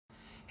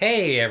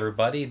Hey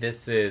everybody,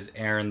 this is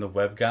Aaron the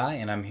Web Guy,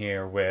 and I'm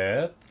here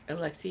with...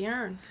 Alexie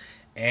Aaron.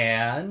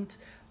 And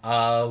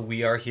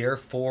we are here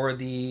for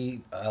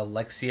the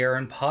Alexie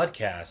Aaron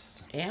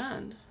podcast.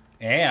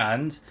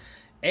 And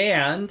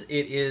it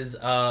is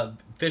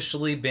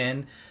officially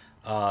been...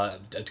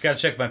 I've got to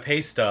check my pay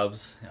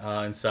stubs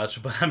and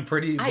such, but I'm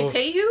pretty... I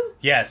pay you?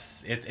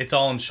 Yes, it's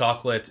all in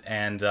chocolate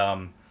and...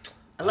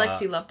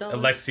 Alexie love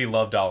dollars? Alexie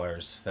love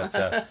dollars. That's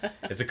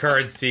it's a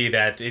currency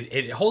that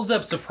it holds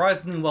up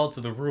surprisingly well to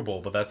the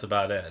ruble, but that's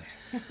about it.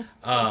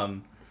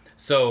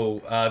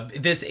 So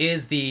this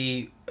is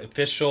the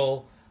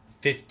official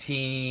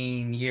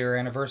 15-year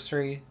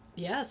anniversary?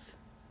 Yes.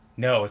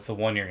 No, it's the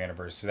 1-year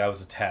anniversary. That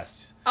was a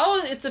test.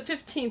 Oh, it's the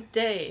 15th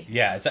day.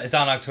 Yeah, it's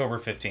on October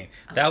 15th.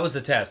 That was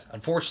a test.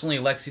 Unfortunately,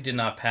 Alexie did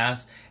not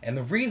pass, and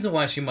the reason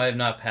why she might have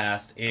not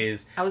passed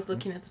is... I was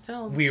looking at the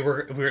film.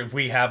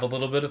 We have a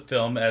little bit of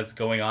film as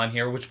going on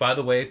here, which, by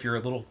the way, if you're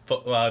a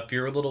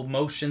little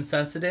motion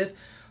sensitive,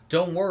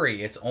 don't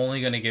worry, it's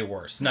only going to get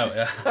worse.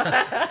 No,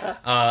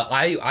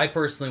 I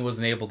personally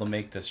wasn't able to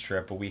make this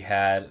trip, but we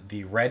had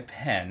the Red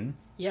Pen.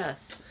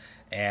 Yes.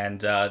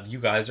 And you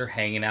guys are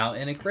hanging out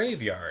in a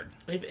graveyard.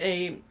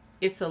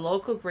 It's a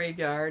local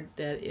graveyard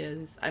that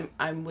is...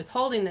 I'm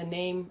withholding the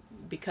name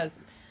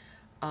because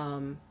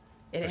it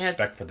has...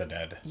 Respect for the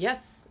dead.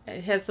 Yes.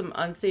 It has some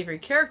unsavory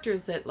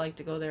characters that like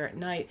to go there at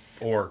night.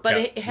 But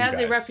it has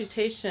a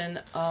reputation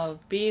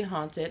of being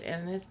haunted,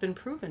 and it's been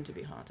proven to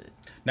be haunted.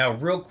 Now,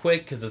 real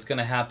quick, because it's going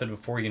to happen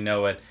before you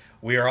know it,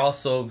 we are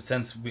also,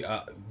 since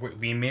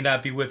we may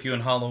not be with you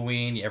on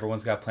Halloween,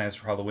 everyone's got plans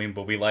for Halloween,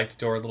 but we like to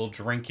do our little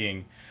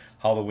drinking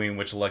Halloween,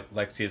 which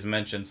Lexi has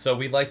mentioned. So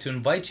we'd like to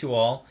invite you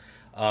all,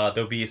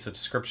 there'll be a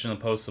subscription in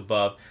the post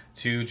above,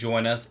 to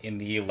join us in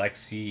the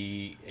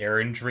Alexie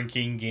Aaron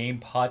Drinking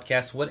Game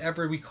podcast,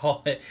 whatever we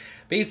call it.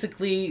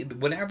 Basically,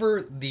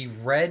 whenever the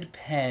Red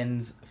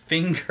Pen's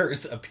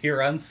fingers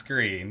appear on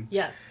screen,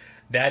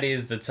 yes, that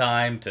is the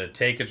time to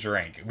take a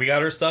drink. We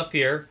got our stuff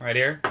here, right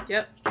here.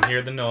 Yep. You can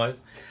hear the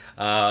noise.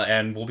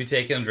 And we'll be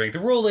taking a drink. The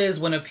rule is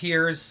when it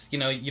appears, you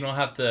don't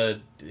have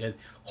to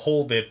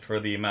hold it for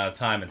the amount of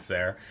time it's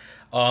there.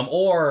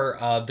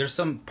 There's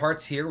some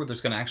parts here where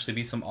there's going to actually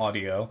be some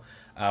audio.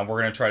 We're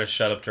going to try to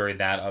shut up during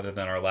that other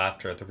than our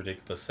laughter at the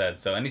ridiculous said.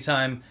 So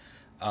anytime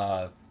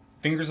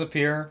fingers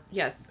appear.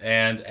 Yes.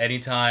 And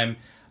anytime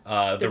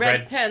the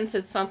Red Pen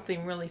said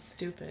something really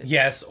stupid.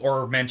 Yes,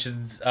 or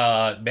mentions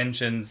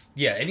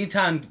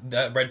anytime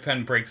the Red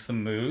Pen breaks the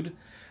mood.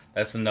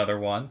 That's another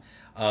one.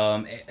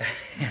 And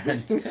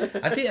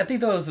I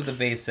think those are the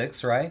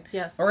basics, right?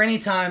 Yes. Or any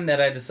time that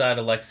I decide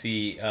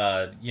Alexie,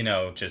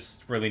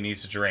 just really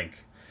needs a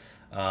drink,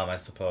 I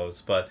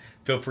suppose. But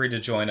feel free to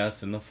join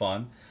us in the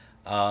fun.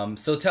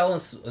 So tell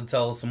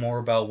us more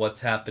about what's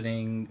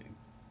happening,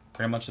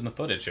 pretty much in the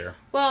footage here.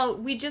 Well,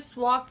 we just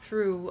walked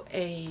through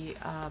a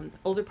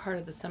older part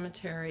of the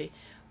cemetery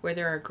where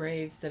there are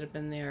graves that have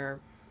been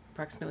there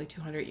approximately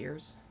 200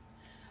 years,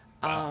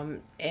 Wow.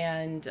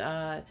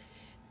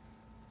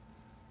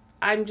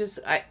 At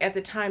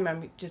the time,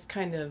 I'm just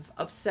kind of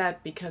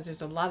upset because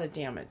there's a lot of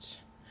damage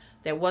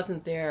that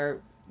wasn't there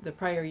the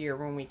prior year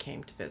when we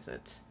came to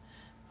visit.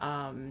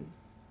 And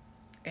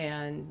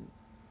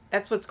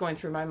that's what's going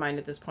through my mind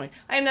at this point.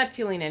 I am not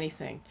feeling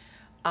anything.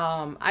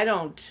 I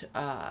don't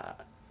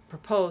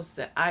propose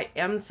that I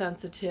am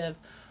sensitive,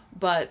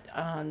 but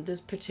on this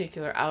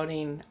particular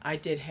outing, I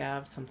did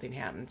have something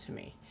happen to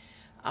me.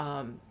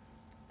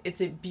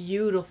 It's a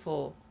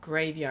beautiful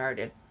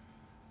graveyard.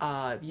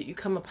 You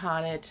come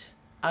upon it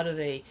out of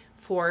a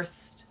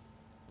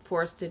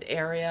forested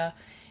area,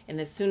 and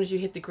as soon as you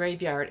hit the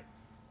graveyard,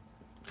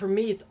 for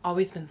me it's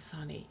always been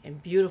sunny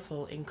and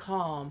beautiful and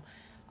calm,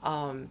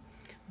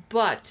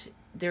 but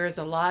there is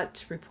a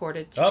lot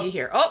reported to be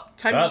here. Oh,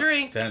 time to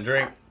drink. Time to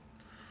drink.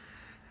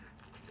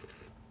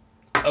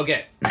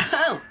 Okay.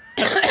 Oh.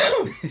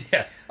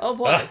 Yeah. Oh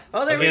boy.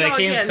 Oh, there we go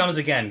again. Okay, comes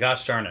again.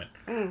 Gosh darn it.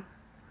 Mm.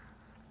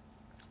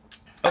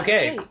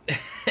 Okay.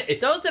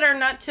 Those that are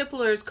not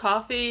tipplers,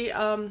 coffee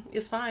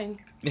is fine.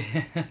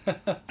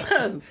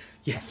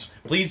 Yes.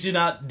 Please do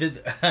not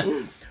get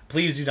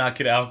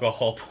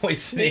alcohol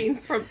poisoning.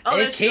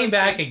 It came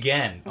back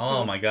again. Mm-hmm.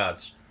 Oh my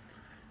gosh.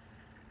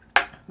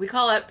 We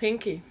call that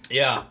pinky.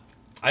 Yeah.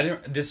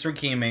 This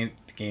drinking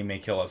game may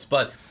kill us,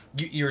 but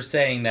you're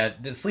saying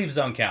that the sleeves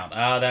don't count.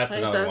 That's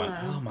another one.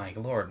 Oh my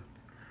lord.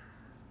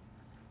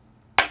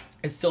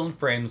 It's still in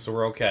frame, so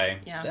we're okay.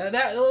 Yeah.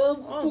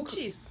 Oh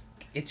jeez.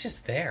 It's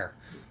just there.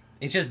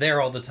 It's just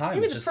there all the time.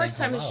 Maybe it's the just first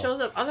time it shows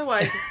up.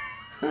 Otherwise,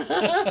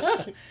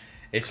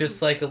 it's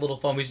just like a little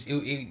fun.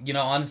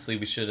 Honestly,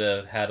 we should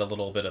have had a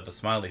little bit of a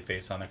smiley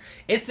face on there.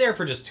 It's there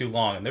for just too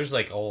long, and there's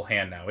like a whole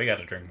hand now. We got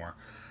to drink more.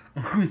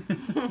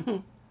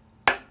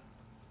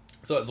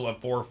 So it's what,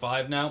 4 or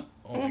 5 now?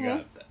 Oh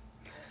my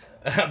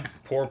god.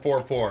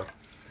 Pour.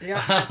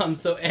 Yeah.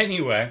 So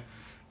anyway,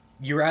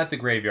 you're at the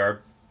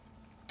graveyard.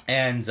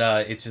 And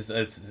it's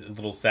a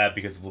little sad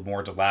because it's a little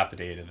more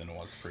dilapidated than it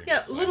was previously.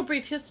 Yeah, a little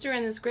brief history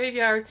in this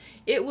graveyard.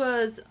 It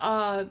was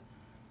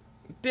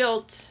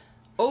built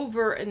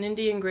over an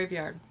Indian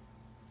graveyard.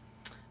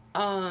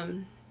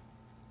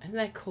 Isn't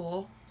that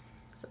cool?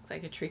 It looks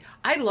like a tree.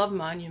 I love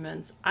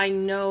monuments. I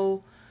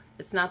know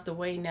it's not the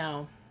way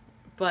now,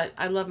 but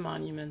I love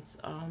monuments.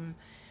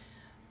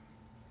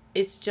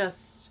 It's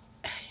just,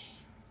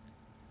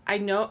 I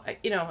know,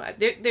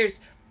 there's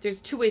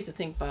two ways to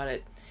think about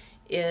it.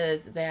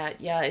 Is that,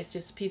 yeah, it's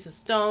just a piece of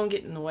stone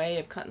getting in the way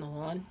of cutting the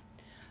lawn.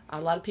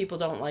 A lot of people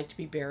don't like to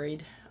be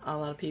buried. A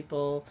lot of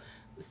people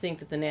think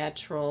that the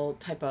natural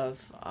type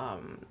of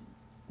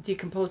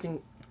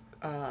decomposing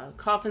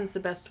coffin's the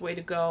best way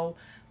to go.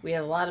 We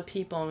have a lot of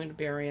people and we to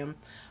bury them.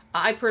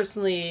 I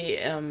personally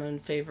am in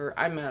favor.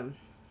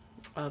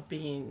 Of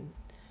being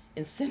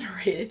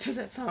incinerated. Does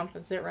that sound?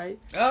 Is that right?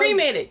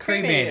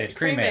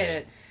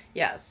 Cremated.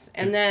 Yes,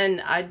 and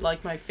then I'd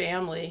like my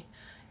family.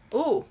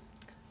 Ooh,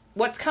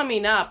 what's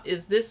coming up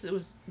is this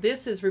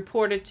is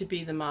reported to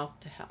be the mouth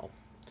to hell.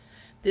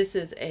 This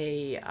is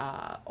a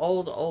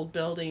old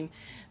building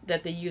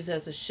that they use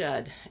as a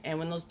shed, and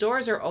when those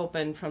doors are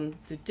open from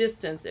the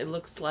distance, it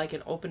looks like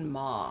an open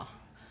maw.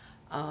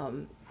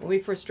 When we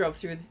first drove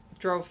through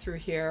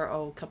here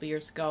a couple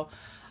years ago,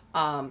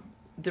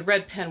 the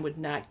red pen would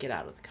not get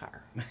out of the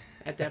car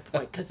at that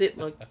point because it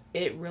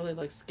really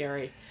looked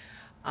scary.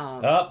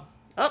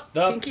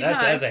 Pinky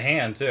time. That's a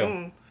hand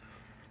too.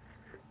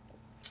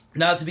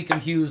 Not to be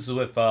confused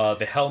with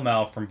the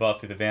Hellmouth from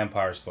Buffy the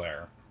Vampire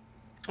Slayer.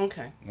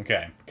 Okay,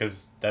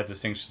 because that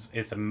distinction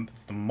it's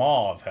the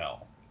maw of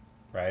hell,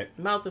 right?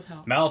 Mouth of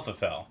hell. Mouth of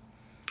hell.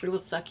 It will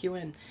suck you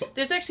in.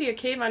 There's actually a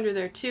cave under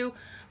there too,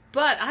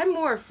 but I'm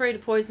more afraid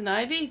of poison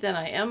ivy than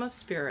I am of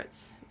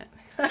spirits,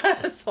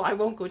 so I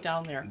won't go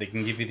down there. They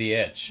can give you the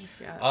itch.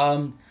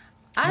 Yeah.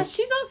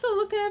 She's also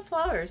looking at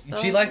flowers. So.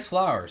 She likes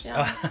flowers.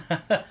 Yeah.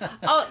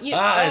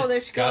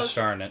 There she goes. Gosh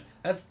darn it!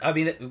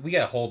 We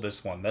gotta hold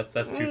this one. That's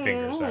 2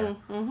 fingers there.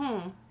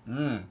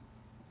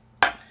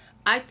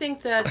 I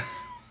think that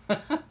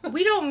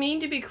we don't mean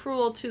to be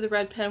cruel to the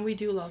red pen. We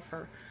do love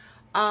her.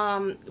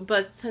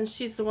 But since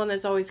she's the one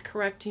that's always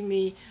correcting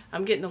me,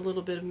 I'm getting a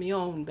little bit of my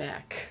own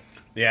back.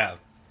 Yeah.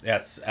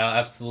 Yes,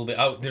 absolutely.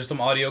 Oh, there's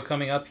some audio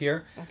coming up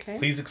here. Okay.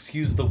 Please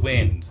excuse the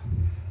wind.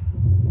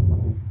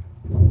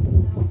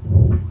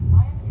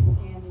 My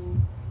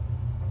understanding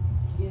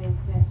is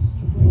that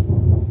she waited.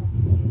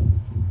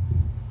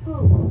 Who? The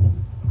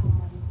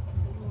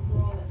little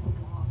girl that was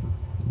lost.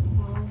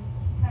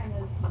 Kind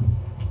of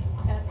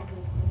pet of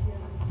this video.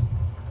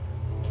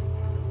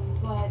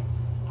 But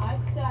I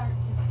start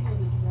to feel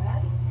the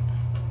dread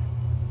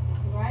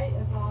right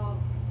about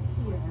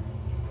here.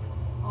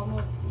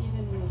 Almost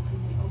even with the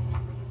oak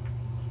tree.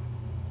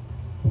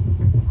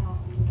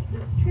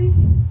 This tree?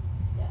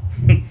 Yeah.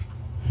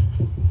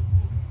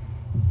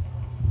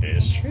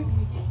 This tree? When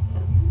we get to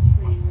the new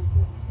tree, which is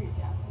the tree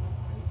down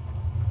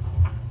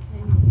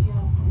then you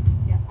feel,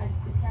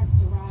 it starts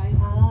to rise.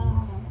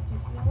 Do you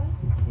feel it?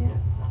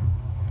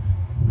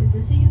 Yeah. Is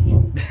this a huge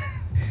tree?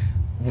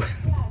 Yeah,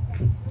 it's like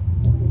this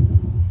one.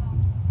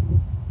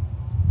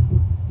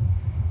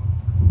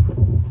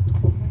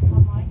 How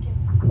mine gets.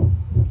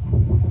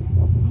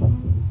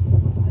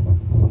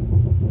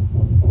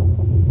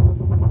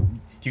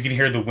 You can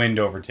hear the wind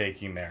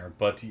overtaking there,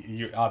 but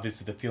you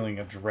obviously the feeling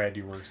of dread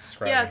you were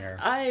describing here.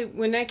 Yes,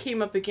 when I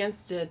came up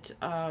against it,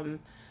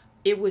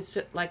 it was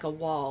like a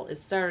wall. It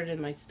started in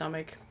my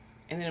stomach,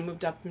 and then it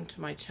moved up into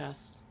my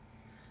chest,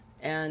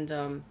 and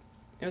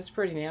it was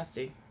pretty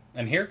nasty.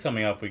 And here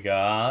coming up we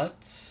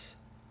got...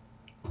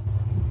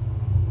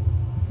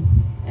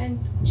 And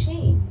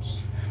change.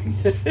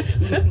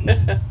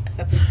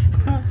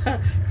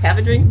 Have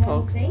a drink,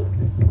 folks. Yep.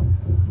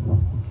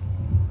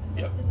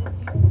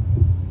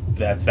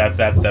 That's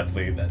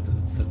definitely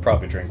that's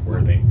probably drink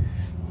worthy.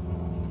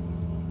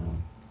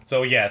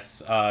 So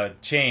yes,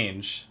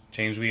 change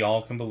we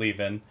all can believe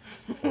in,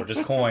 or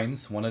just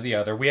coins, one or the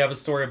other. We have a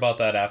story about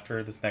that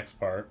after this next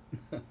part.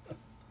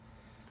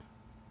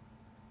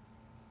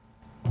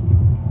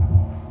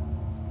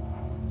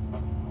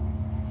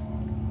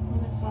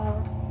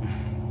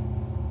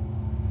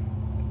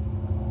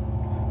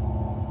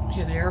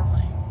 Hear the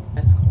airplane.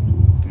 That's cool.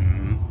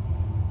 Mm-hmm.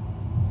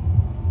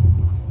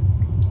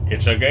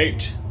 It's a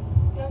gate.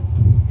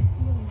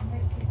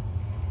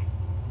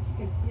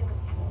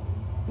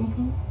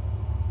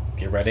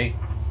 Get ready.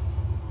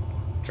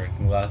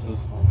 Drinking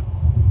glasses.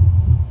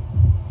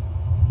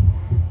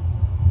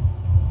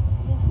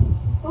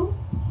 Oh,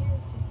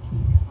 tears just keep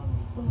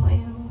coming. This little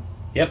animal.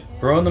 Yep,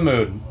 we're in the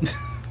mood.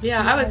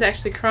 Yeah, I was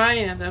actually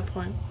crying at that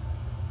point.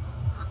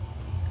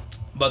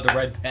 But the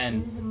red It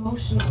pen. is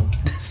emotional.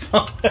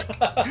 So-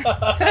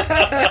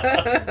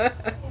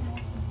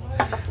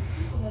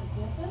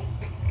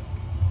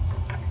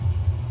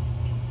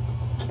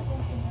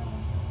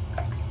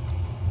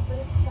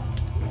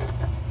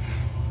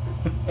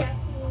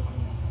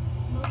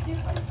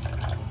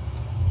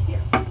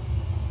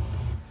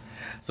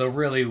 So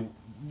really,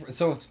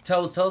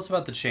 tell us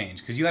about the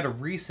change, because you had a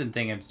recent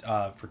thing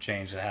for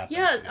change that happened.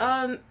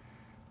 Yeah,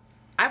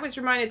 I was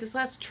reminded this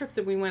last trip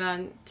that we went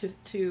on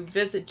to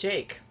visit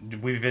Jake.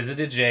 We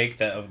visited Jake.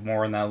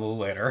 More on that a little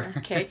later.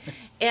 Okay,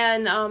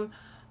 and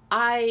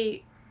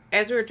I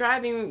as we were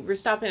driving, we were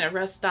stopping at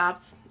rest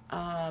stops.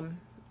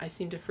 I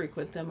seem to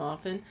frequent them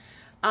often.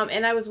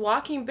 And I was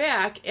walking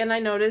back, and I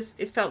noticed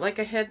it felt like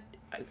I had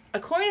a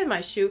coin in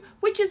my shoe,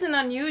 which isn't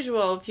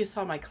unusual if you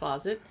saw my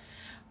closet.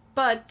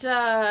 But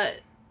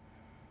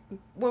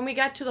when we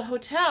got to the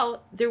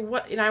hotel,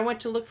 and I went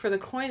to look for the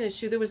coin in the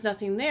shoe. There was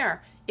nothing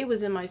there. It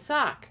was in my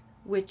sock,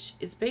 which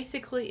is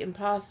basically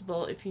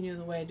impossible if you knew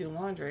the way I do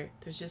laundry.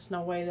 There's just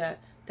no way that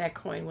that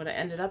coin would have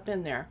ended up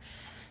in there.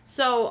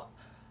 So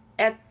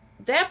at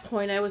that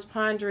point, I was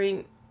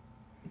pondering,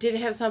 did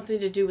it have something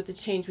to do with the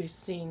change we've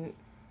seen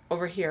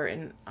over here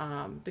in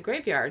the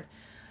graveyard?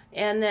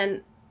 And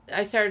then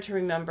I started to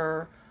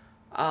remember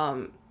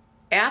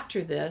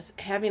after this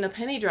having a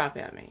penny drop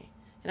at me.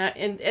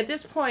 And at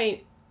this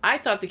point, I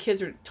thought the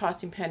kids were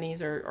tossing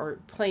pennies or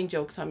playing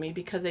jokes on me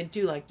because they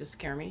do like to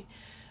scare me.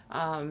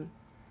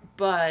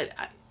 But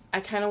I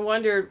kind of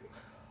wondered,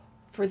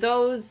 for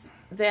those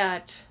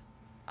that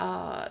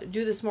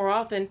do this more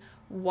often,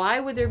 why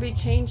would there be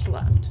change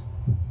left?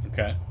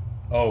 Okay.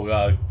 Oh,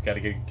 got to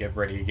get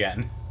ready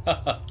again.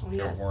 Fair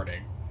yes.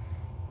 warning.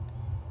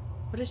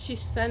 What is she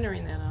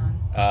centering that on?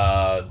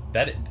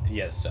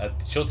 Yes,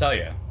 she'll tell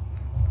you.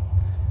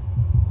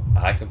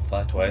 I can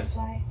fly twice.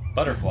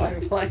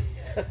 Butterfly.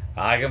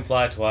 I can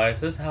fly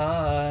twice as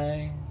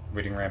high.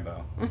 Reading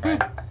Rainbow,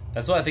 right?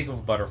 That's what I think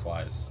of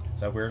butterflies.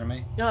 Is that weird to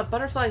me? No,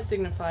 butterflies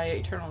signify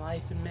eternal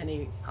life in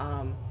many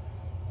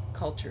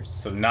cultures.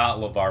 So not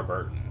LeVar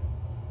Burton.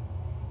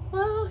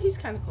 Well, he's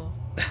kind of cool.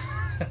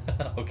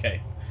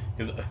 Okay,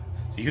 because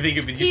so you think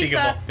of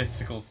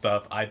mystical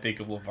stuff. I think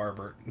of LeVar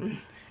Burton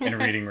in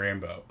Reading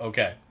Rainbow.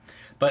 Okay,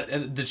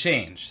 but the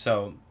change.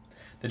 So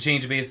the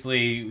change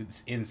basically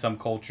in some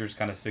cultures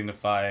kind of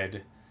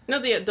signified. No,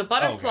 the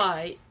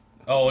butterfly. Okay.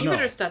 Oh, you no.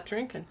 better stop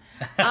drinking.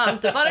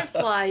 The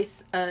butterfly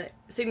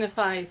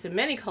signifies in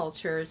many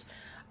cultures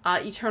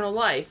eternal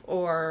life,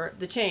 or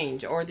the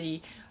change, or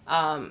the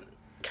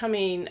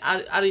coming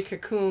out of your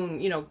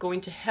cocoon,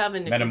 going to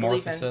heaven.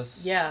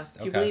 Metamorphosis.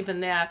 If you believe in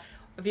that,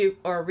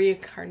 or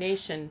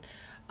reincarnation.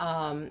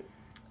 The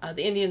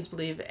Indians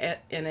believe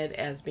in it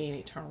as being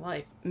eternal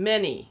life.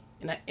 Many,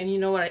 and you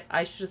know what?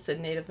 I should have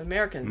said Native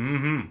Americans.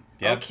 Mm-hmm.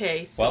 Yep.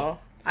 Okay, so.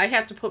 Well, I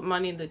have to put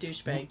money in the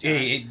douchebag jar.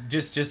 Hey,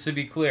 just to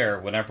be clear,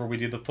 whenever we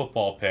do the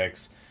football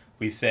picks,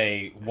 we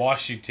say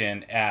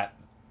Washington at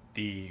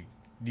the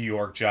New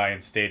York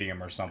Giants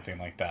Stadium or something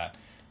like that,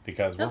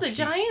 because the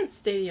Giants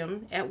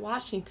Stadium at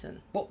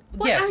Washington. Well,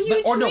 what yes, are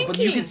you drinking? but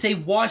you can say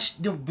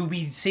but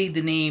we say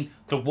the name,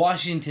 the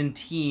Washington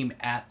team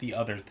at the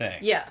other thing.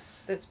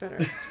 Yes, that's better.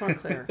 It's more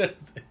clear.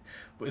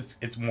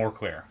 it's more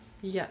clear.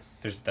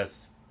 Yes.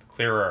 That's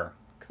clearer.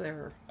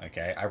 Clearer.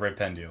 Okay, I read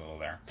Penn a little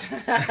there.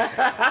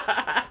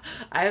 I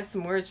have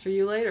some words for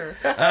you later.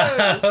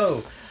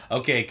 Oh,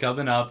 okay.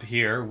 Coming up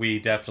here, we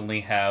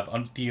definitely have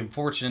the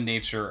unfortunate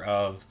nature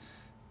of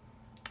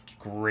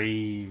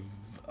grave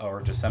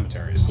or just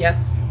cemeteries.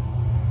 Yes.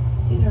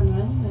 It's either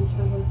monument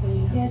or was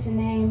it? There's a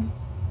name.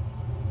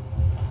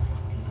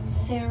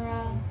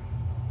 Sarah.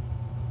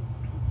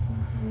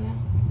 Something, yeah.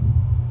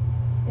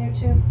 There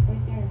too,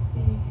 right there.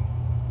 See.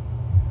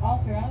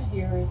 All throughout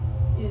here is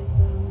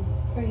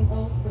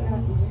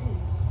Gravestones.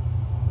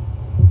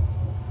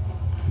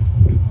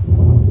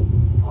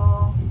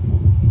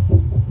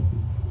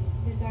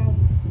 These are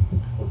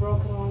the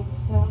broken ones.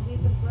 So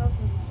these are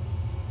broken ones.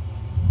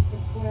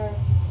 It's where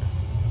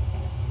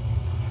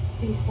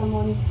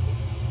someone.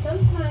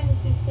 sometimes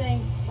these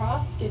things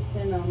frost gets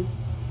in them,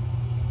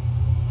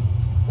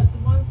 but the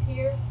ones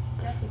here,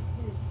 that's a kid.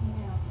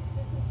 Yeah,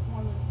 this is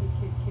one of the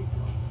kid.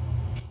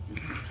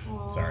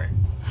 Sorry.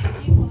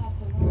 People have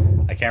to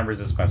learn. I can't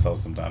resist myself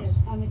sometimes.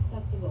 It's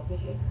unacceptable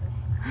behavior.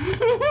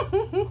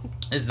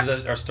 This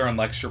is our Stern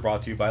lecture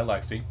brought to you by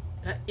Alexie.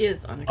 That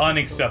is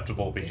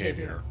Unacceptable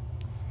behavior.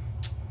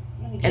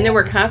 And there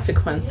were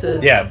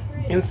consequences. Yeah.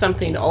 In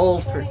something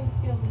old for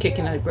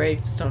kicking a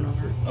gravestone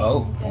over.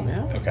 Oh.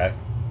 Yeah. Okay.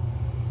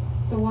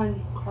 The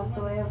one across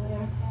the way over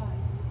there.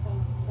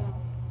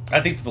 I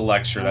think for the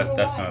lecture,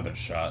 that's another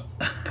shot.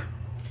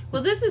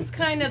 Well,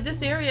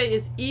 this area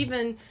is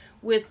even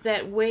with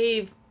that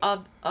wave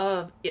of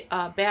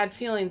bad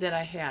feeling that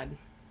I had,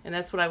 and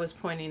that's what I was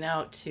pointing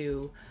out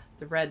to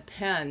the red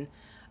pen.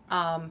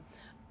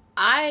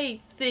 I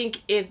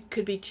think it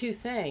could be two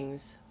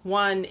things.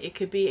 One, it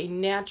could be a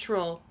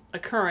natural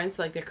occurrence,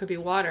 like there could be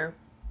water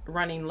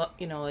running,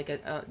 like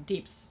a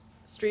deep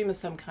stream of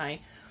some kind,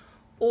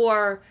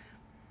 or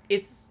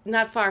it's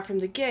not far from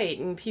the gate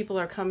and people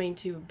are coming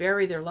to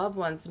bury their loved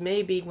ones.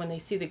 Maybe when they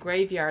see the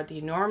graveyard, the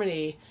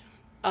enormity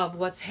of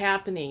what's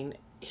happening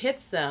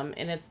hits them,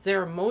 and it's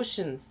their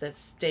emotions that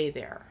stay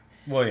there.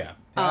 Well, yeah.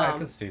 I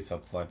could see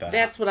something like that.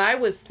 That's what I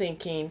was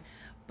thinking,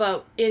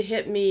 but it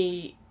hit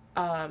me.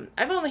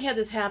 I've only had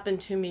this happen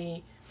to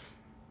me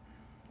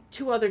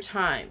 2 other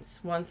times.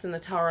 Once in the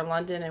Tower of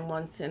London and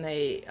once in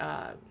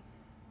a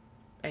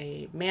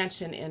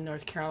mansion in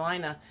North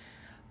Carolina,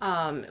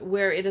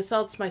 where it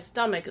assaults my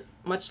stomach,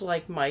 much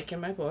like Mike in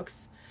my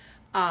books.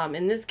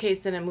 In this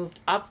case, then it moved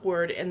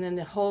upward, and then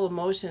the whole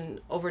emotion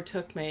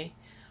overtook me.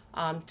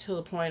 to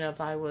the point of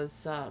I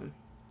was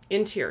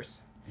in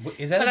tears.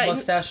 Is that But a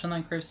mustache on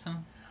that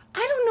gravestone?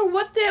 I don't know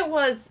what that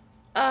was.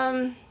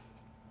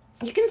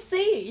 You can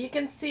see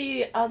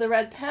the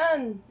red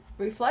pen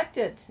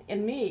reflected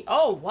in me.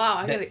 Oh wow!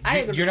 I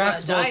gotta You're go not on a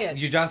supposed. diet.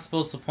 You're not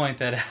supposed to point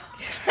that out.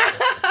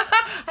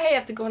 I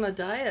have to go on a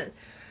diet.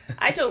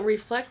 I don't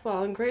reflect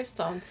well on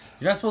gravestones.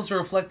 You're not supposed to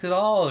reflect at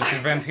all if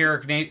you're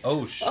vampiric nature.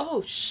 Oh,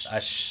 Oh,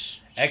 shh.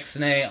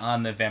 X-nay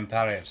on the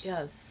vampires.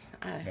 Yes.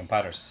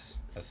 Vampires.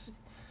 That's,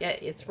 Yeah,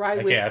 it's rye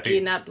okay, whiskey,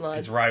 not blood.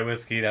 It's rye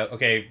whiskey.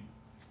 Okay,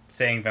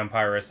 saying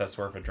vampirus, that's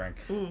worth a drink.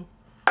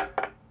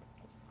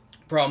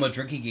 Problem with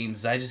drinking games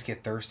is I just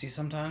get thirsty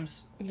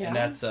sometimes. Yeah. And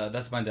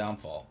that's my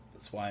downfall.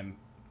 That's why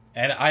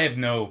and I have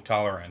no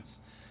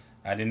tolerance.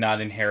 I did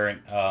not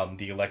inherit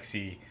the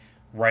Alexie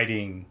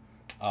writing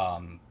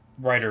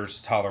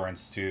writer's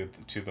tolerance to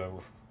the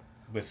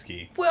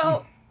whiskey.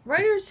 Well,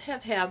 writers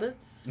have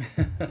habits.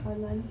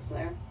 Lens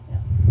flare? Yeah.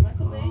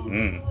 Michael Bay.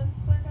 Mm. Lens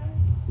flare guy?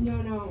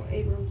 No,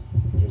 Abrams.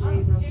 J.J.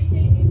 Abrams. J.J.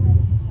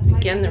 Abrams.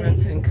 Again, the red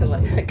pen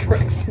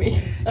corrects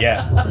me.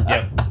 Yeah,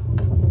 yep.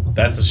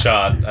 That's a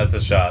shot. That's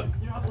a shot.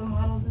 Drop the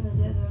models in the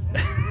desert.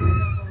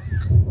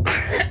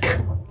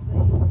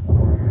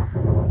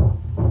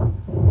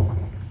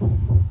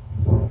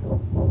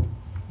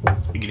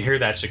 You can hear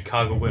that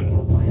Chicago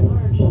wind. By and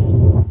large.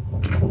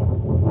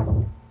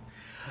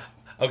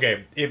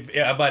 Okay,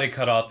 I might have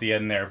cut off the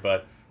end there,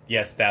 but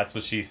yes, that's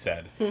what she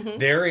said.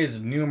 There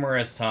is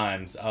numerous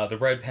times the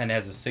red pen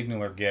has a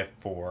signaler gift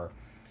for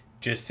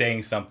just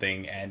saying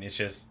something, and it's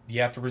just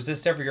you have to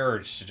resist every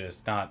urge to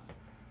just not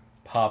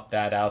pop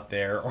that out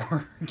there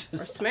or just Or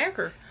smack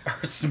her.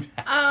 or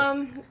smack.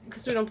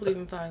 Because we don't believe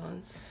in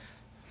violence.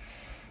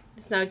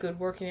 It's not a good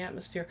working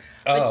atmosphere.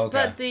 Oh, okay.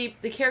 But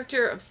the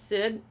character of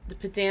Sid, the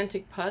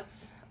pedantic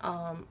putz,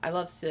 I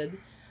love Sid,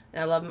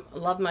 and I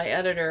love my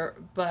editor,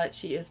 but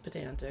she is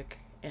pedantic,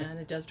 and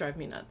it does drive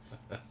me nuts.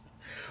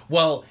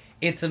 Well,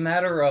 it's a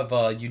matter of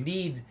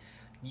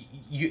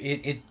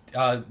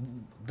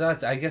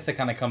that's I guess it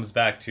kind of comes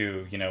back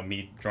to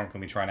me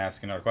drunkenly trying to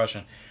ask another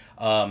question.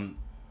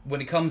 When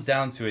it comes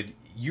down to it,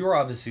 you're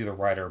obviously the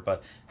writer,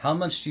 but how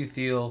much do you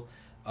feel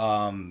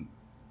from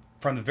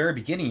the very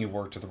beginning you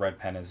worked with the red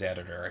pen as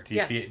editor? Do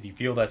you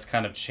feel that's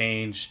kind of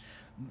changed?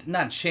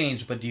 Not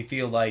changed, but do you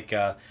feel like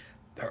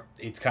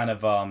it's kind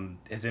of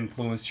has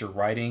influenced your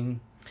writing?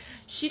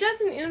 She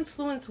doesn't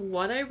influence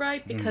what I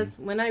write because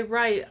when I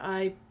write,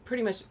 I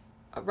pretty much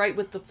write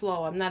with the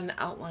flow. I'm not an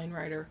outline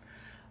writer.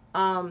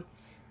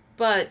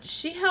 But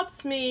she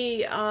helps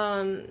me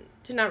to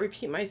not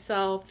repeat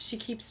myself. She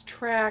keeps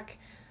track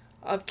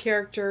of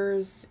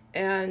characters,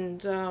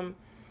 and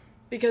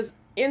because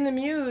in the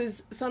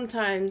Muse,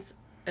 sometimes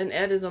an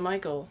Ed is a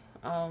Michael,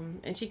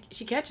 and she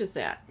catches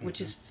that, which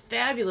is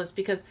fabulous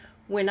because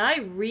when I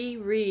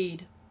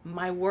reread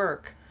my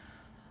work,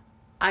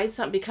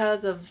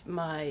 because of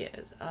my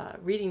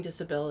reading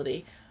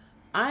disability,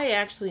 I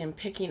actually am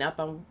picking up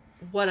on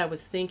what I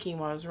was thinking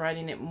while I was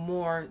writing it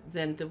more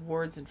than the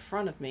words in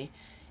front of me.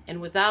 And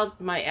without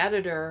my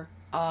editor,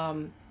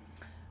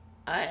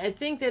 I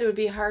think that it would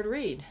be a hard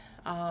read.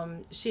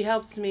 She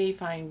helps me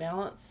find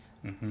balance,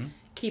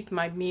 keep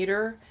my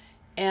meter,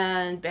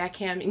 and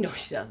backhand me. No,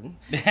 she doesn't.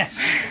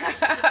 Yes.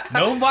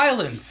 No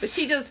violence. But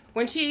she does.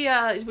 When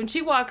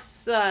she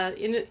walks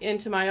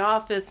into my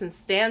office and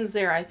stands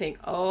there, I think,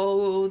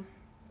 oh,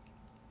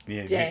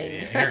 yeah,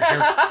 dang.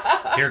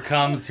 Here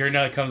comes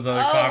another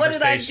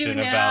conversation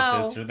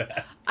about this or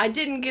that. I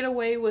didn't get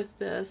away with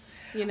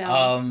this,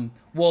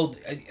 Well,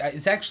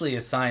 it's actually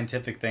a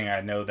scientific thing.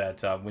 I know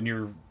that when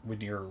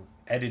you're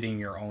editing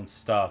your own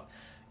stuff,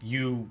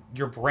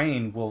 your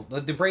brain will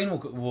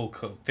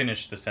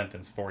finish the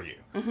sentence for you,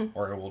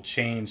 or it will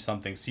change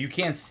something, so you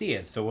can't see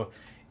it. So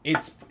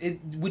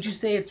would you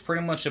say it's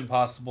pretty much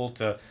impossible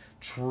to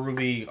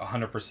truly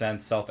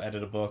 100%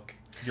 self-edit a book,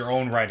 your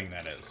own writing,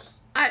 that is?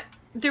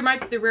 There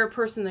might be the rare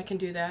person that can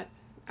do that.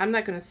 I'm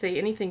not going to say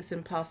anything's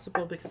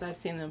impossible because I've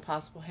seen the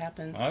impossible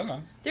happen.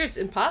 Okay. There's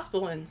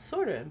impossible and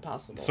sort of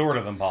impossible. Sort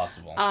of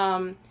impossible.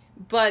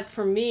 But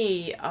for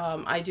me,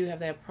 I do have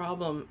that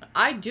problem.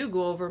 I do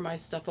go over my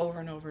stuff over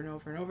and over and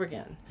over and over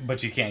again.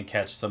 But you can't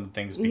catch some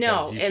things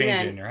because you change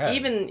it in your head.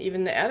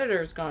 Even the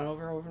editor's gone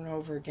over and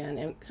over again,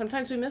 and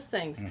sometimes we miss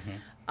things.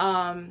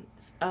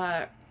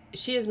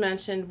 She has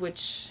mentioned,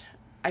 which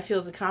I feel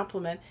is a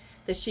compliment,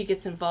 that she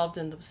gets involved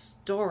in the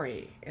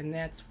story, and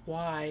that's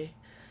why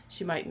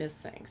she might miss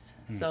things.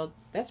 So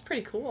that's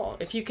pretty cool.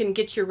 If you can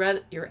get your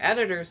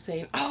editor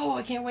saying, "Oh,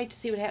 I can't wait to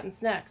see what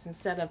happens next,"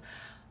 instead of,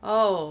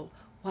 "Oh,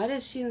 why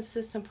does she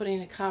insist on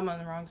putting a comma in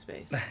the wrong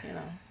space?"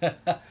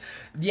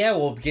 Yeah,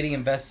 well, getting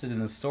invested in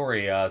the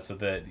story so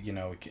that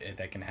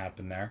that can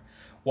happen there.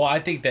 Well, I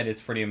think that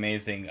it's pretty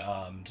amazing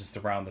just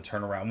around the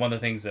turnaround. One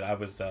of the things that I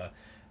was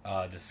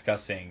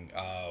discussing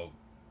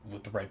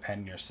with the red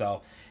pen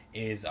yourself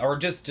is, or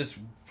just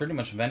pretty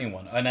much of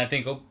anyone, and I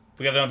think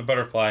we got another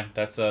butterfly.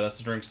 That's a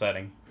drink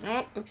sighting.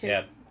 Oh, okay.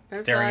 Yeah,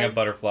 Butterfly. Staring at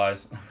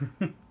butterflies.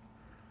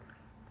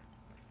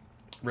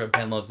 Red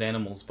pen loves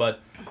animals, but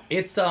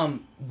it's how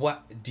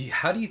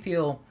do you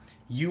feel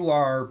you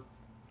are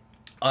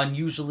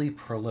unusually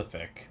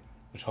prolific,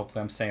 which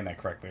hopefully I'm saying that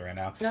correctly right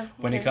now, Yeah,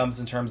 when it okay.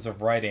 comes in terms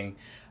of writing,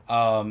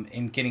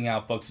 in getting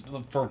out books.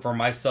 For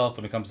myself,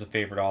 when it comes to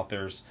favorite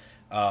authors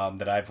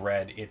that I've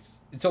read,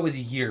 it's always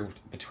a year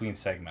between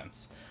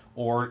segments.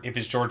 Or if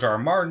it's George R. R.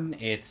 Martin,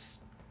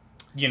 it's,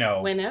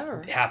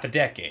 Whenever. half a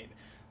decade.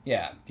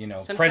 Yeah,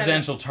 Some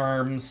presidential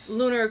terms,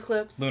 Lunar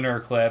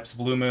eclipse.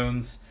 blue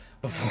moons,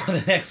 before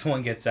the next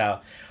one gets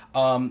out.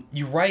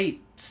 You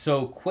write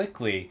so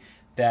quickly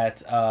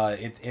that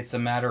it's a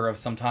matter of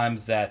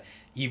sometimes that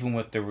even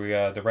with the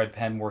red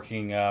pen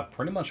working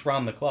pretty much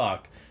round the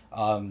clock,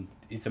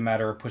 it's a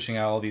matter of pushing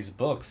out all these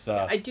books.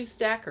 I do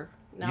stack her.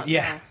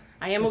 Yeah.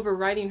 I am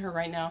overwriting her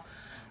right now.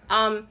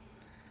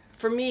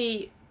 For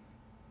me,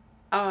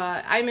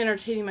 I'm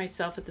entertaining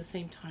myself at the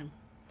same time.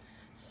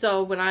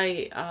 So when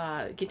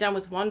I get done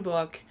with one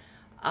book,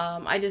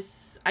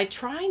 I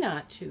try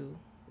not to,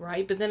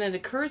 right? But then it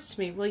occurs to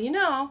me,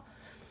 well,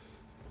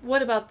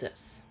 what about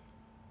this?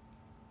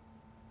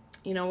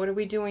 What are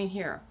we doing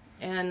here?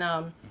 And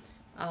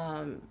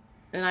I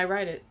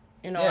write it.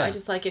 Yeah. I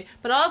just like it.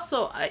 But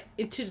also,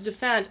 to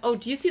defend,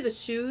 do you see the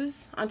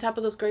shoes on top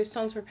of those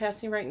gravestones we're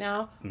passing right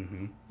now?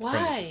 Mm-hmm.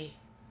 Why?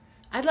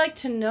 I'd like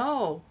to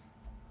know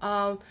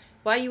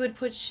why you would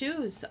put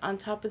shoes on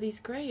top of these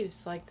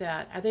graves like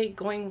that. Are they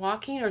going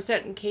walking? Or is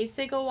that in case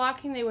they go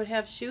walking, they would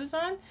have shoes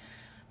on? As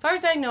far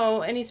as I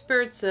know, any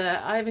spirits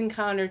I've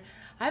encountered,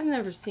 I've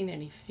never seen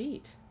any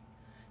feet.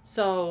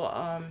 So,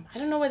 I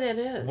don't know what that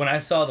is. When I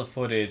saw the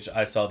footage,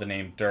 I saw the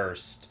name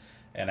Durst,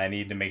 and I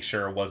needed to make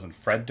sure it wasn't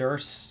Fred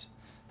Durst,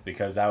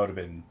 because that would have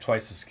been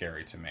twice as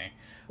scary to me.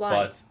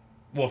 Why?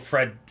 But,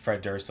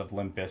 Fred Durst of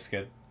Limp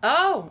Bizkit.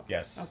 Oh!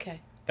 Yes.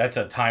 Okay. That's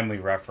a timely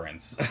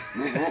reference.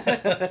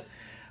 The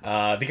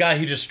guy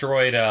who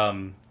destroyed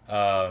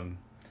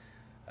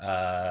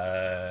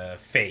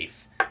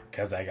Faith,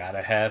 because I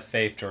gotta have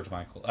faith, George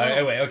Michael.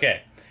 Anyway,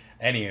 okay.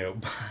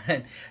 Anywho,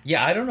 but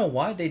yeah, I don't know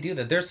why they do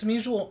that. There's some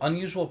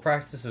unusual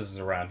practices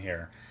around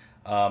here.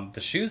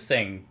 The shoes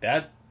thing,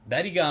 that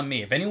you got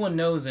me. If anyone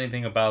knows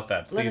anything about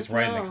that, please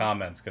write in the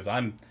comments, because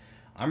I'm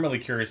really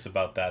curious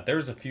about that. There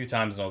was a few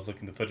times when I was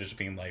looking at the footage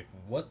being like,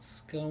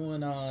 what's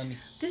going on here?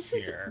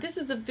 This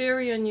is a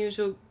very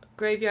unusual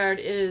graveyard.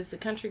 It is a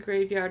country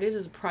graveyard. It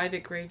is a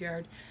private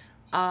graveyard.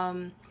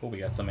 Cool, we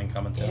got some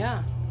incoming too.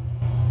 Yeah.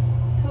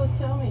 So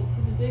tell me,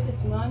 see the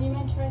biggest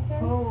monument right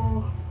there?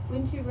 Oh.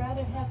 Wouldn't you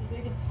rather have the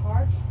biggest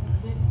heart than the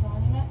biggest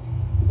monument?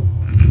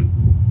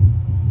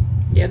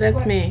 Yeah,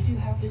 that's me. Do you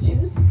have to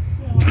choose? No.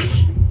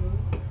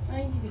 I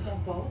think you could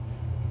have both.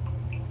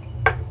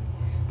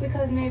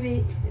 Because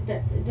maybe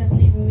that it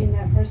doesn't even mean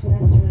that person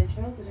necessarily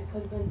chose it. It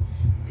could have been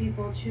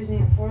people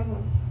choosing it for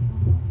them.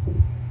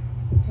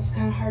 So it's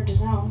kind of hard to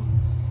know.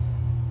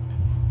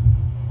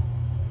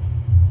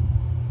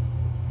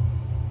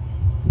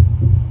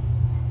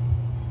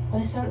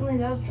 But it certainly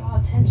does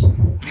draw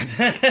attention.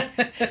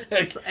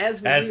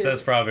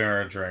 That's probably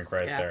our drink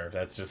right there.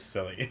 That's just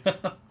silly.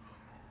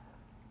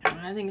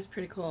 I think it's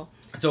pretty cool.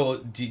 So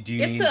do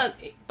you need...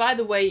 By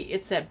the way,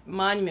 it's that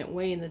monument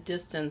way in the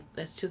distance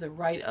that's to the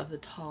right of the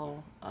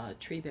tall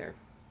tree there.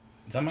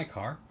 Is that my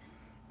car?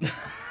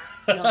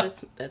 No,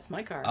 that's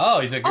my car. Oh,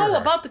 you took your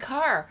car. About the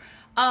car.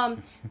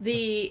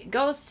 The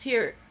ghosts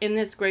here in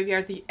this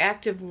graveyard, the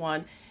active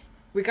one,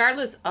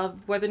 regardless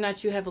of whether or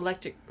not you have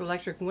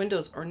electric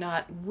windows or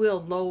not,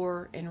 will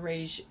lower and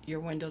raise your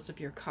windows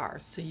of your car.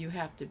 So you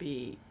have to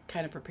be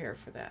kind of prepared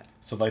for that.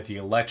 So like the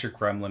electric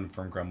gremlin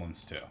from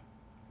Gremlins 2.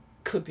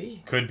 Could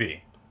be. Could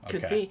be. Okay.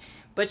 Could be.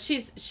 But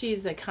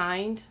she's a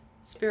kind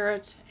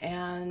spirit,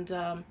 and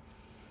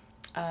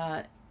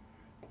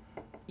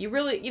you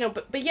really,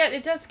 but yet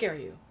it does scare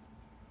you.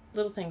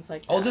 Little things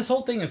like that. Oh, this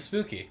whole thing is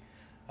spooky.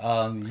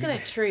 Look at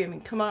that tree. I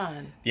mean, come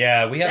on.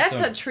 Yeah, we have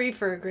That's a tree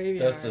for a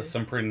graveyard. That's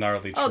some pretty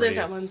gnarly trees. Oh, there's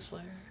that lens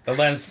flare. The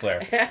lens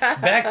flare.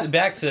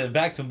 back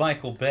to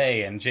Michael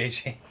Bay and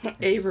J.J.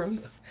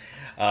 Abrams.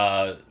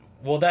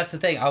 Well, that's the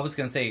thing. I was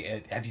gonna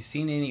say, have you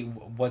seen any?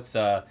 What's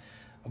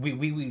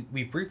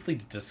we briefly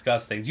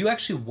discussed things. You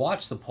actually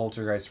watched the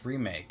Poltergeist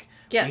remake.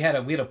 Yes.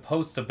 We had a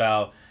post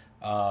about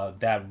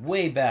that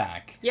way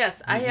back.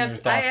 Yes, I have.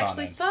 I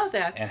actually saw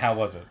that. And how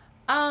was it?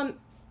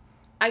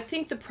 I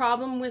think the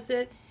problem with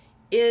it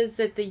is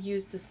that they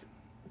use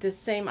the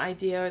same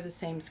idea or the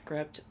same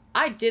script.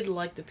 I did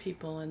like the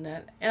people in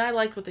that, and I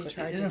liked what they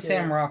tried to do. Isn't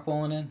Sam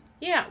Rockwell in it?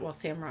 Yeah, well,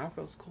 Sam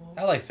Rockwell's cool.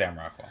 I like Sam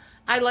Rockwell.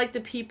 I like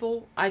the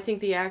people. I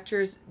think the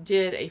actors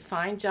did a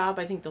fine job.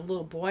 I think the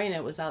little boy in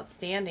it was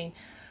outstanding.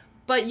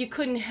 But you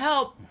couldn't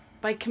help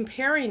by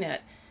comparing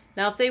it.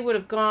 Now, if they would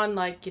have gone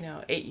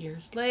 8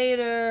 years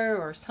later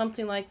or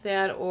something like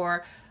that,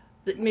 or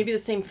maybe the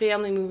same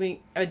family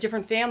moving, a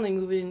different family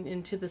moving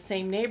into the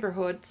same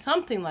neighborhood,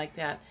 something like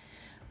that.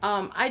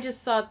 I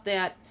just thought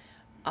that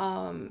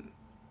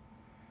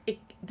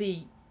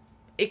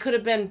it could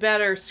have been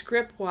better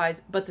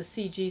script-wise, but the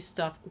CG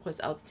stuff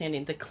was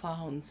outstanding. The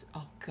clowns,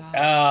 oh god.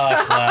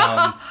 Oh,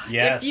 clowns,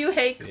 yes. If you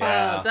hate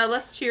clowns,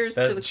 let's cheers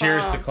to the clowns.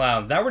 Cheers to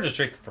clowns. Now we're just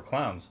drinking for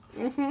clowns.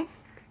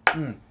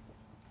 Mm-hmm.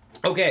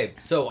 Okay,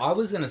 so I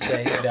was gonna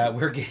say that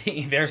we're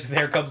getting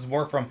there comes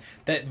more from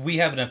that we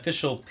have an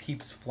official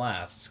Peeps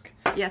flask.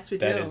 Yes, we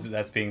do.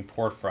 That's being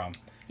poured from.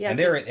 Yes, and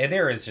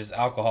there is just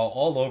alcohol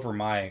all over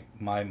my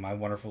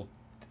wonderful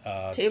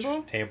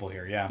table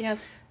here. Yeah.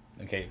 Yes.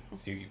 Okay,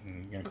 so you're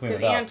gonna clean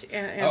It's it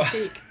up.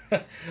 antique.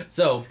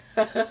 So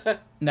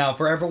now,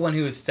 for everyone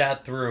who has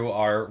sat through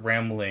our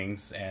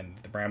ramblings, and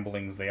the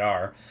ramblings they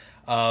are,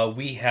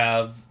 we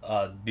have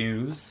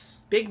news.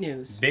 Big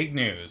news. Big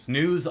news.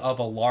 News of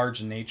a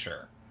large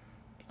nature.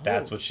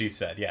 That's what she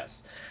said.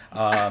 Yes,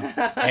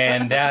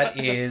 and that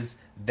is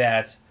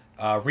that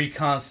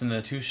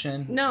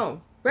reconstitution. No,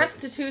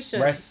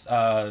 restitution.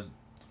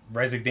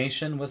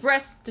 Resignation was.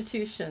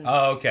 Restitution.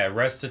 Oh, okay.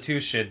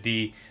 Restitution.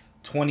 The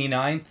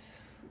 29th.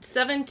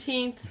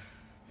 17th.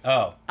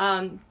 Oh.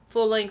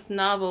 Full-length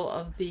novel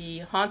of the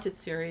Haunted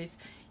series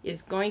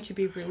is going to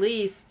be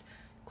released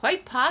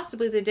quite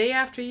possibly the day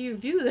after you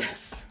view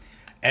this.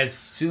 As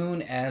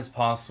soon as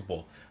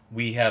possible.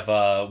 We've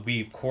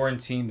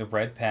quarantined the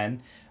red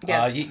pen.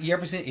 Yes.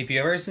 If you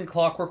ever seen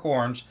Clockwork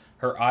Orange,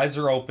 her eyes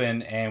are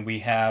open, and we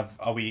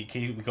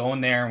go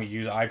in there and we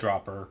use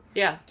eyedropper.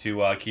 Yeah.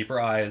 To keep her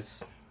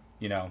eyes,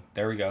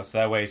 there we go. So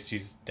that way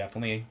she's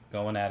definitely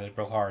going at it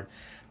real hard.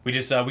 We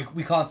just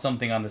we caught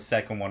something on the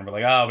second one. We're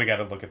like, we got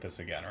to look at this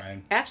again,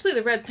 right? Actually,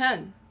 the red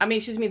pen.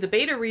 The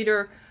beta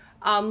reader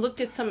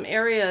looked at some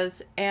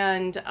areas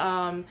and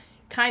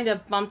kind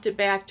of bumped it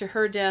back to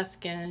her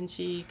desk, and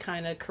she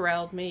kind of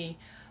corralled me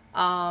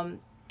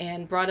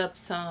and brought up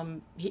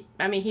some.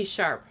 He's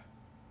sharp.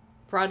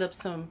 Brought up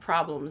some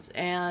problems,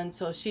 and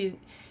so she's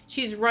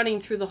running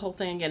through the whole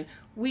thing. And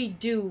we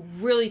do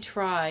really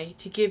try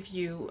to give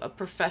you a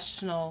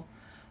professional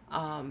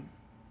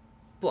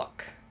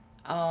book.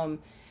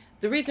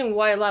 The reason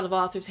why a lot of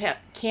authors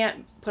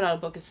can't put out a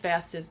book as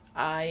fast as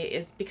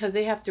is because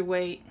they have to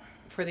wait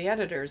for the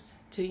editors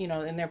to,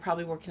 and they're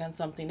probably working on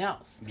something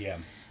else. Yeah.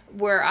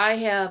 Where I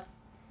have,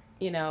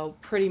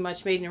 pretty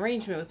much made an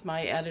arrangement with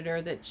my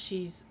editor that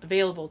she's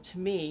available to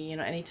me.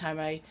 Anytime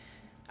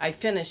I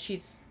finish,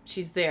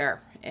 she's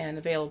there and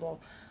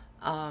available.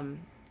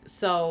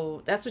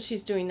 So that's what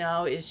she's doing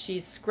now, is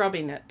she's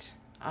scrubbing it.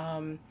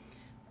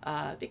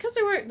 Because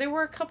there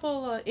were a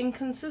couple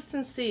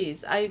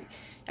inconsistencies. I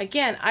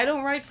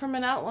don't write from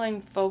an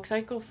outline, folks.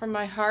 I go from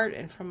my heart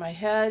and from my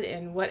head,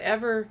 and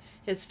whatever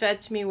is fed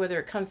to me, whether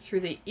it comes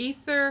through the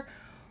ether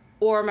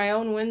or my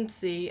own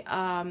whimsy,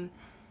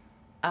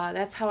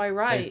 that's how I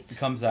write. It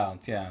comes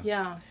out, yeah.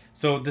 Yeah.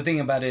 So the thing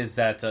about it is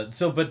that,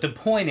 but the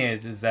point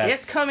is that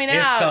it's coming out.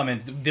 It's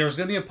coming. There's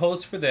going to be a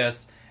post for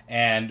this,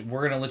 and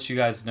we're going to let you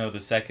guys know the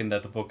second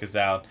that the book is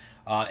out.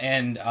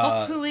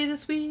 Hopefully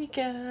this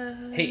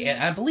weekend. Hey,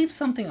 and I believe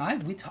something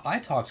I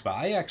talked about.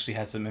 I actually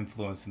had some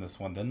influence in this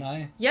one, didn't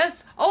I?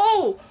 Yes.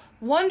 Oh,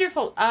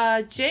 wonderful.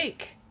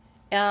 Jake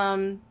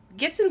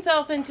gets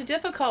himself into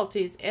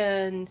difficulties,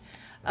 and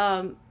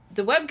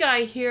the web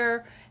guy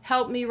here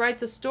helped me write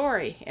the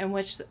story in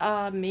which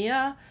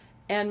Mia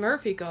and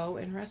Murphy go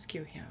and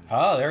rescue him.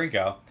 Oh, there you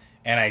go.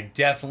 And I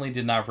definitely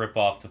did not rip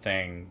off the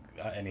thing,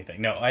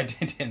 anything. No, I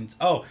didn't.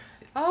 Oh,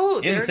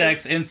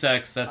 insects.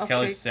 That's okay.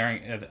 Kelly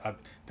staring at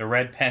the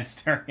red pen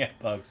staring at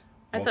bugs.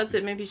 I thought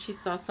that maybe she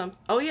saw some.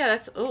 Oh yeah,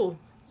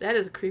 that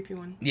is a creepy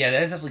one. Yeah,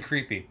 that is definitely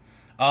creepy.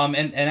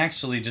 And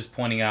actually, just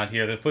pointing out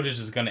here, the footage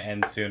is going to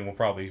end soon. We'll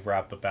probably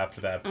wrap up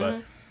after that.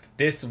 But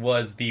this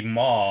was the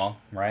maw,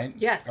 right?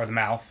 Yes. Or the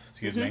mouth,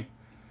 excuse me.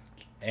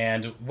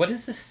 And what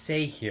does this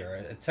say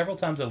here? Several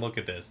times I look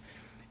at this,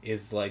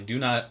 is like, do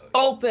not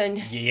open.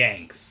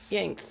 Yanks.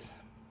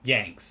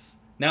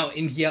 Now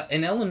in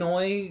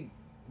Illinois.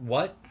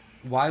 What?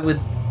 Why would... I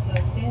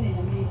was standing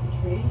underneath the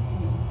tree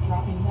and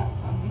dropping nuts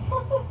on me.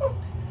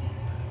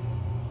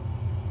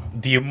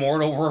 The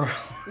immortal world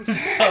of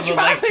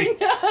Alexie.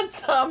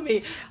 Nuts on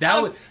me.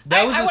 That was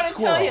a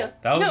squirrel.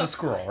 That was a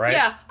squirrel, right?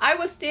 Yeah, I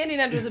was standing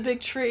under the big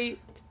tree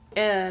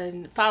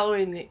and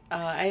following the...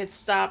 I had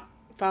stopped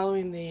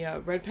following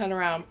the red pen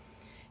around,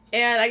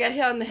 and I got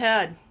hit on the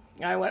head.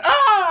 I went,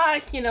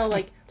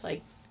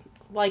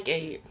 like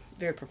a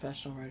very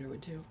professional writer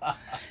would do.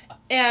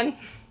 And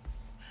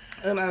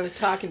I was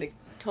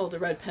told the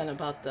red pen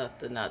about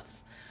the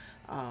nuts.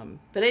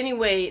 But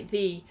anyway,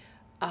 they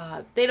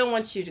don't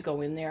want you to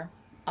go in there.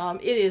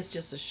 It is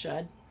just a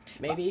shed,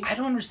 maybe. I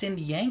don't understand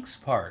the Yanks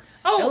part.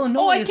 Oh,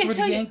 Illinois I can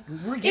tell you.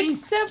 We're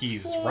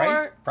Yankees,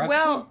 right?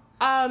 Well,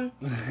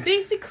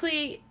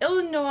 basically,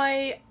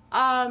 Illinois,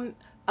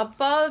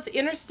 above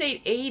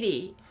Interstate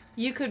 80,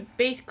 you could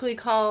basically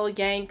call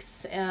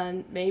Yanks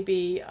and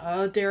maybe,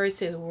 dare I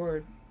say the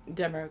word,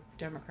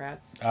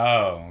 Democrats.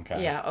 Oh,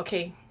 okay. Yeah,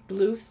 okay.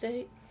 Blue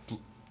state?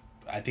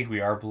 I think we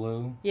are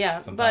blue. Yeah,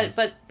 sometimes.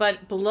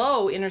 but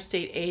below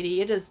Interstate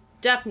 80, it is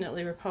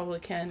definitely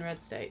Republican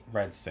red state.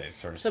 Red state,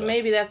 sort of. So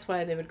maybe that's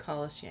why they would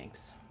call us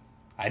Yanks.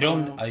 I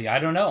don't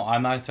know.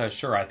 I'm not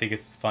sure. I think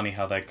it's funny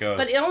how that goes.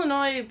 But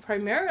Illinois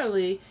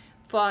primarily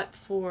fought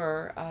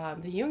for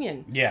the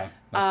Union. Yeah,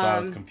 that's why I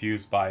was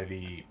confused by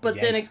the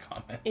Yanks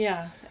comment.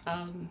 Yeah,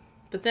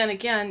 but then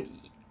again,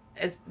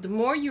 as the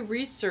more you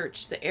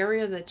research the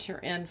area that you're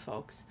in,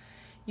 folks,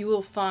 you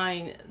will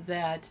find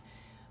that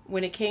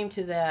when it came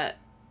to that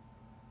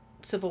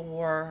Civil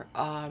War,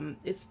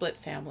 it split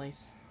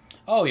families.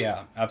 Oh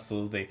yeah,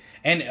 absolutely.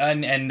 And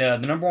the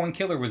number one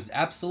killer was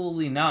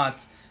absolutely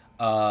not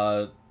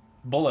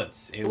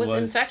bullets. It was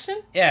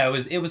infection. Yeah,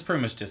 it was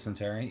pretty much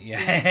dysentery. Yeah,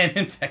 and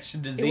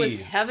infection disease. It was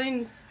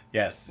having.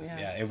 Yes.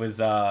 Yeah. It was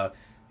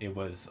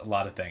a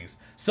lot of things.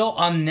 So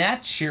on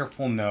that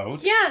cheerful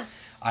note,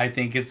 yes, I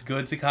think it's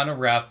good to kind of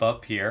wrap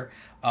up here.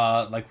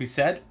 Like we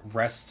said,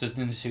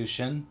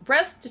 restitution.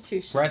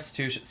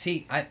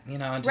 See,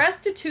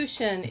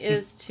 restitution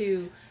is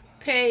to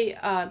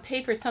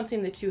pay for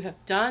something that you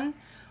have done,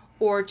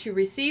 or to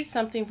receive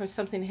something for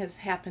something that has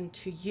happened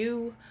to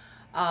you.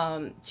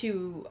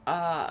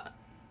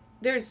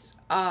 There's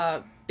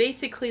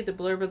basically the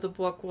blurb of the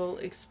book will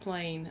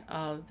explain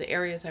the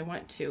areas I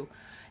went to.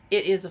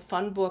 It is a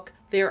fun book.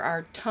 There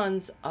are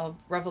tons of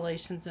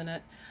revelations in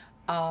it.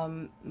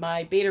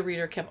 My beta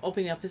reader kept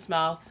opening up his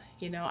mouth.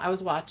 I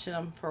was watching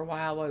him for a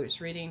while I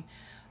was reading,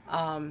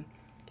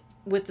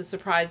 with the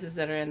surprises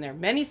that are in there.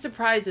 Many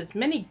surprises,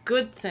 many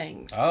good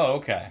things. Oh,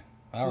 okay.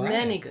 All right.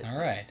 Many good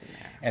things in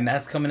there. And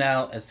that's coming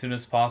out as soon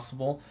as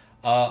possible.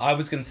 I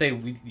was going to say,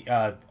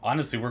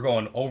 honestly, we're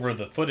going over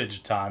the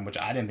footage time, which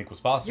I didn't think was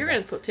possible. You're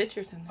going to put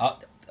pictures in there.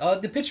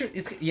 The picture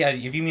is,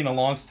 if you mean a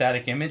long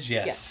static image,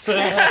 yes.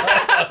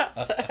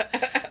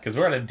 Because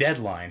we're at a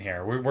deadline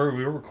here. We're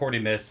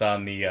recording this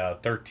on the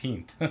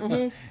 13th.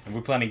 And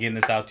we're planning on getting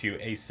this out to you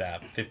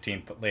ASAP,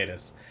 15th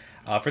latest,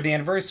 for the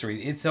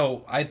anniversary.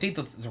 So I think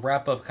the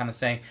wrap up kind of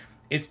saying,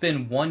 it's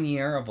been 1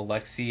 year of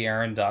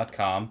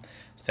AlexieAaron.com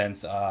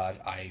since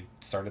I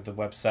started the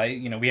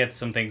website. We had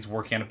some things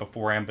working on it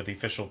beforehand, but the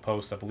official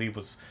post, I believe,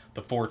 was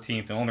the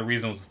 14th. The only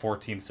reason it was the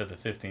 14th instead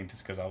of the 15th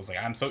is because I was like,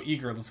 I'm so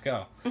eager, let's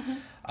go.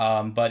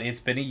 But it's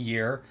been a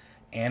year,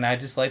 and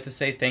I'd just like to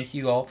say thank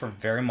you all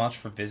very much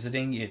for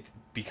visiting. It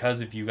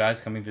because of you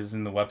guys coming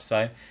visiting the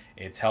website,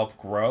 it's helped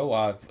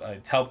grow.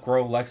 It's helped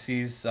grow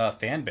Alexie's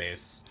fan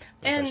base.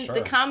 And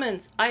the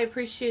comments, I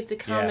appreciate the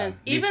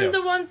comments, even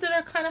the ones that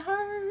are kind of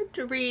hard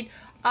to read.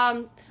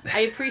 I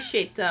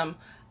appreciate them.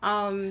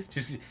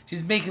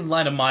 She's making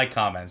light of my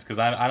comments because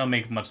I don't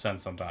make much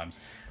sense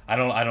sometimes. I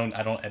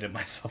don't edit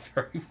myself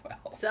very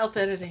well.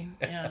 Self-editing,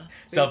 yeah.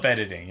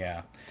 Self-editing,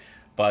 yeah.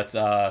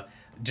 But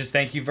just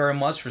thank you very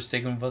much for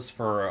sticking with us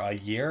for a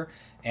year.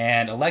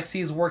 And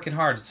Alexie is working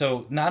hard.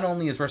 So not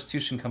only is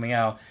Restitution coming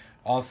out,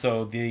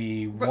 also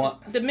the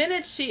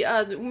minute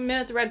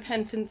the red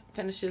pen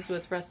finishes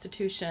with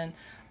Restitution,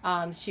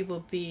 she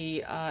will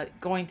be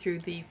going through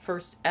the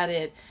first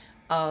edit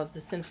of the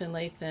Sinfin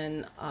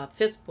Lathan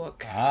 5th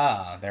book.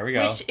 Ah, there we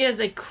go. Which is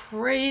a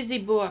crazy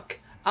book.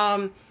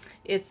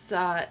 It's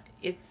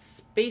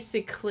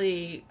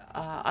basically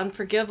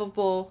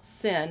unforgivable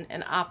sin,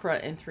 an opera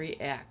in 3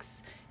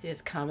 acts. It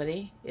is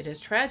comedy, it is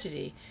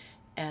tragedy,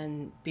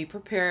 and be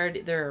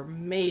prepared. There are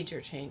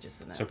major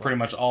changes in that. So book. Pretty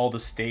much all the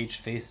stage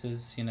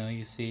faces,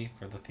 you see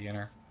for the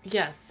theater.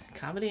 Yes,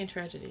 comedy and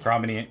tragedy.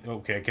 Comedy.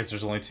 Okay, I guess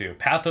there's only 2: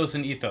 pathos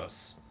and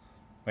ethos.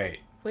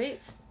 Wait.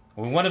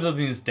 Well, one of them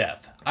means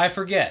death. I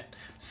forget.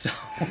 So,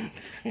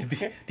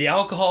 the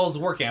alcohol is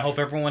working. I hope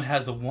everyone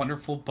has a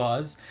wonderful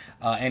buzz.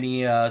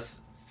 Any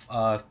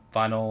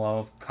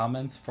final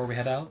comments before we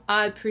head out?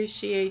 I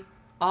appreciate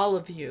all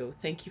of you.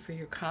 Thank you for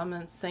your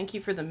comments. Thank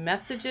you for the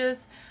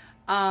messages.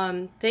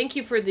 Thank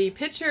you for the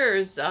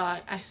pictures.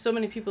 So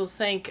many people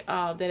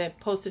that I've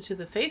posted to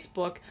the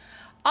Facebook.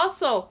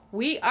 Also,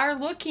 we are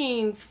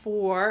looking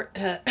for,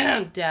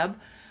 Deb,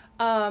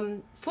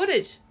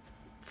 footage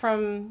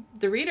from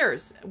the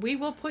readers. We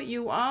will put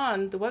you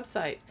on the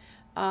website.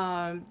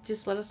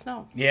 Just let us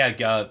know. Yeah,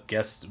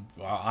 guest.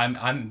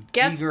 I'm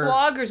guest eager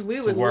bloggers. We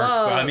would work.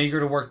 love. I'm eager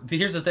to work.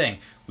 Here's the thing: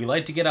 we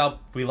like to get out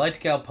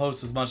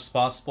posts as much as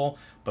possible.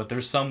 But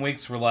there's some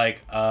weeks we're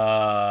like,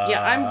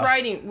 Yeah, I'm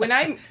writing. When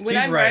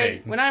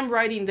I'm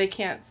writing, they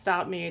can't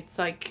stop me. It's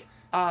like,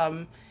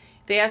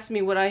 they ask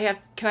me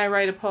can I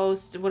write a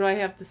post? What do I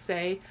have to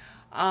say?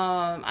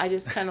 I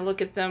just kind of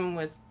look at them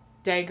with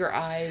dagger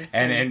eyes,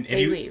 and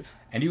they leave.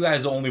 And you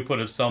guys only put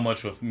up so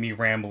much with me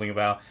rambling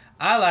about,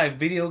 I like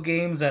video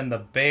games and the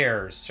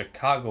Bears,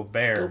 Chicago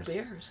Bears. Go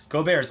Bears.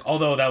 Go Bears.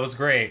 Although that was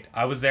great.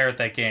 I was there at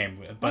that game.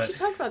 But why don't you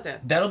talk about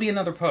that? That'll be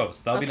another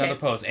post.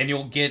 And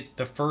you'll get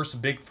the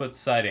first Bigfoot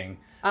sighting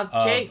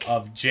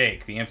of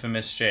Jake, the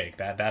infamous Jake.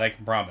 That I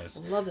can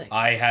promise. Love it.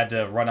 I had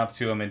to run up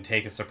to him and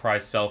take a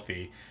surprise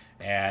selfie.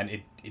 And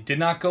it did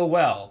not go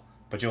well,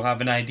 but you'll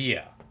have an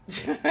idea.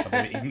 Of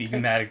an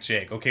enigmatic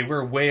Jake. Okay,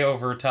 we're way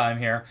over time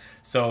here.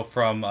 So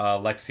from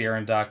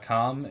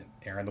AlexieAaron.com,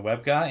 Aaron the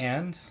web guy,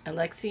 and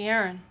Alexie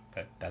Aaron.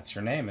 That's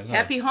your name, isn't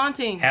Happy it?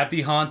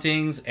 Happy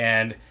hauntings,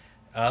 and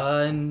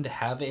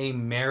have a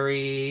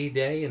merry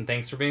day. And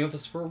thanks for being with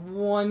us for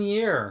 1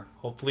 year.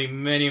 Hopefully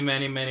many,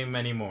 many, many,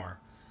 many more.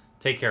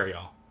 Take care,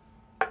 y'all.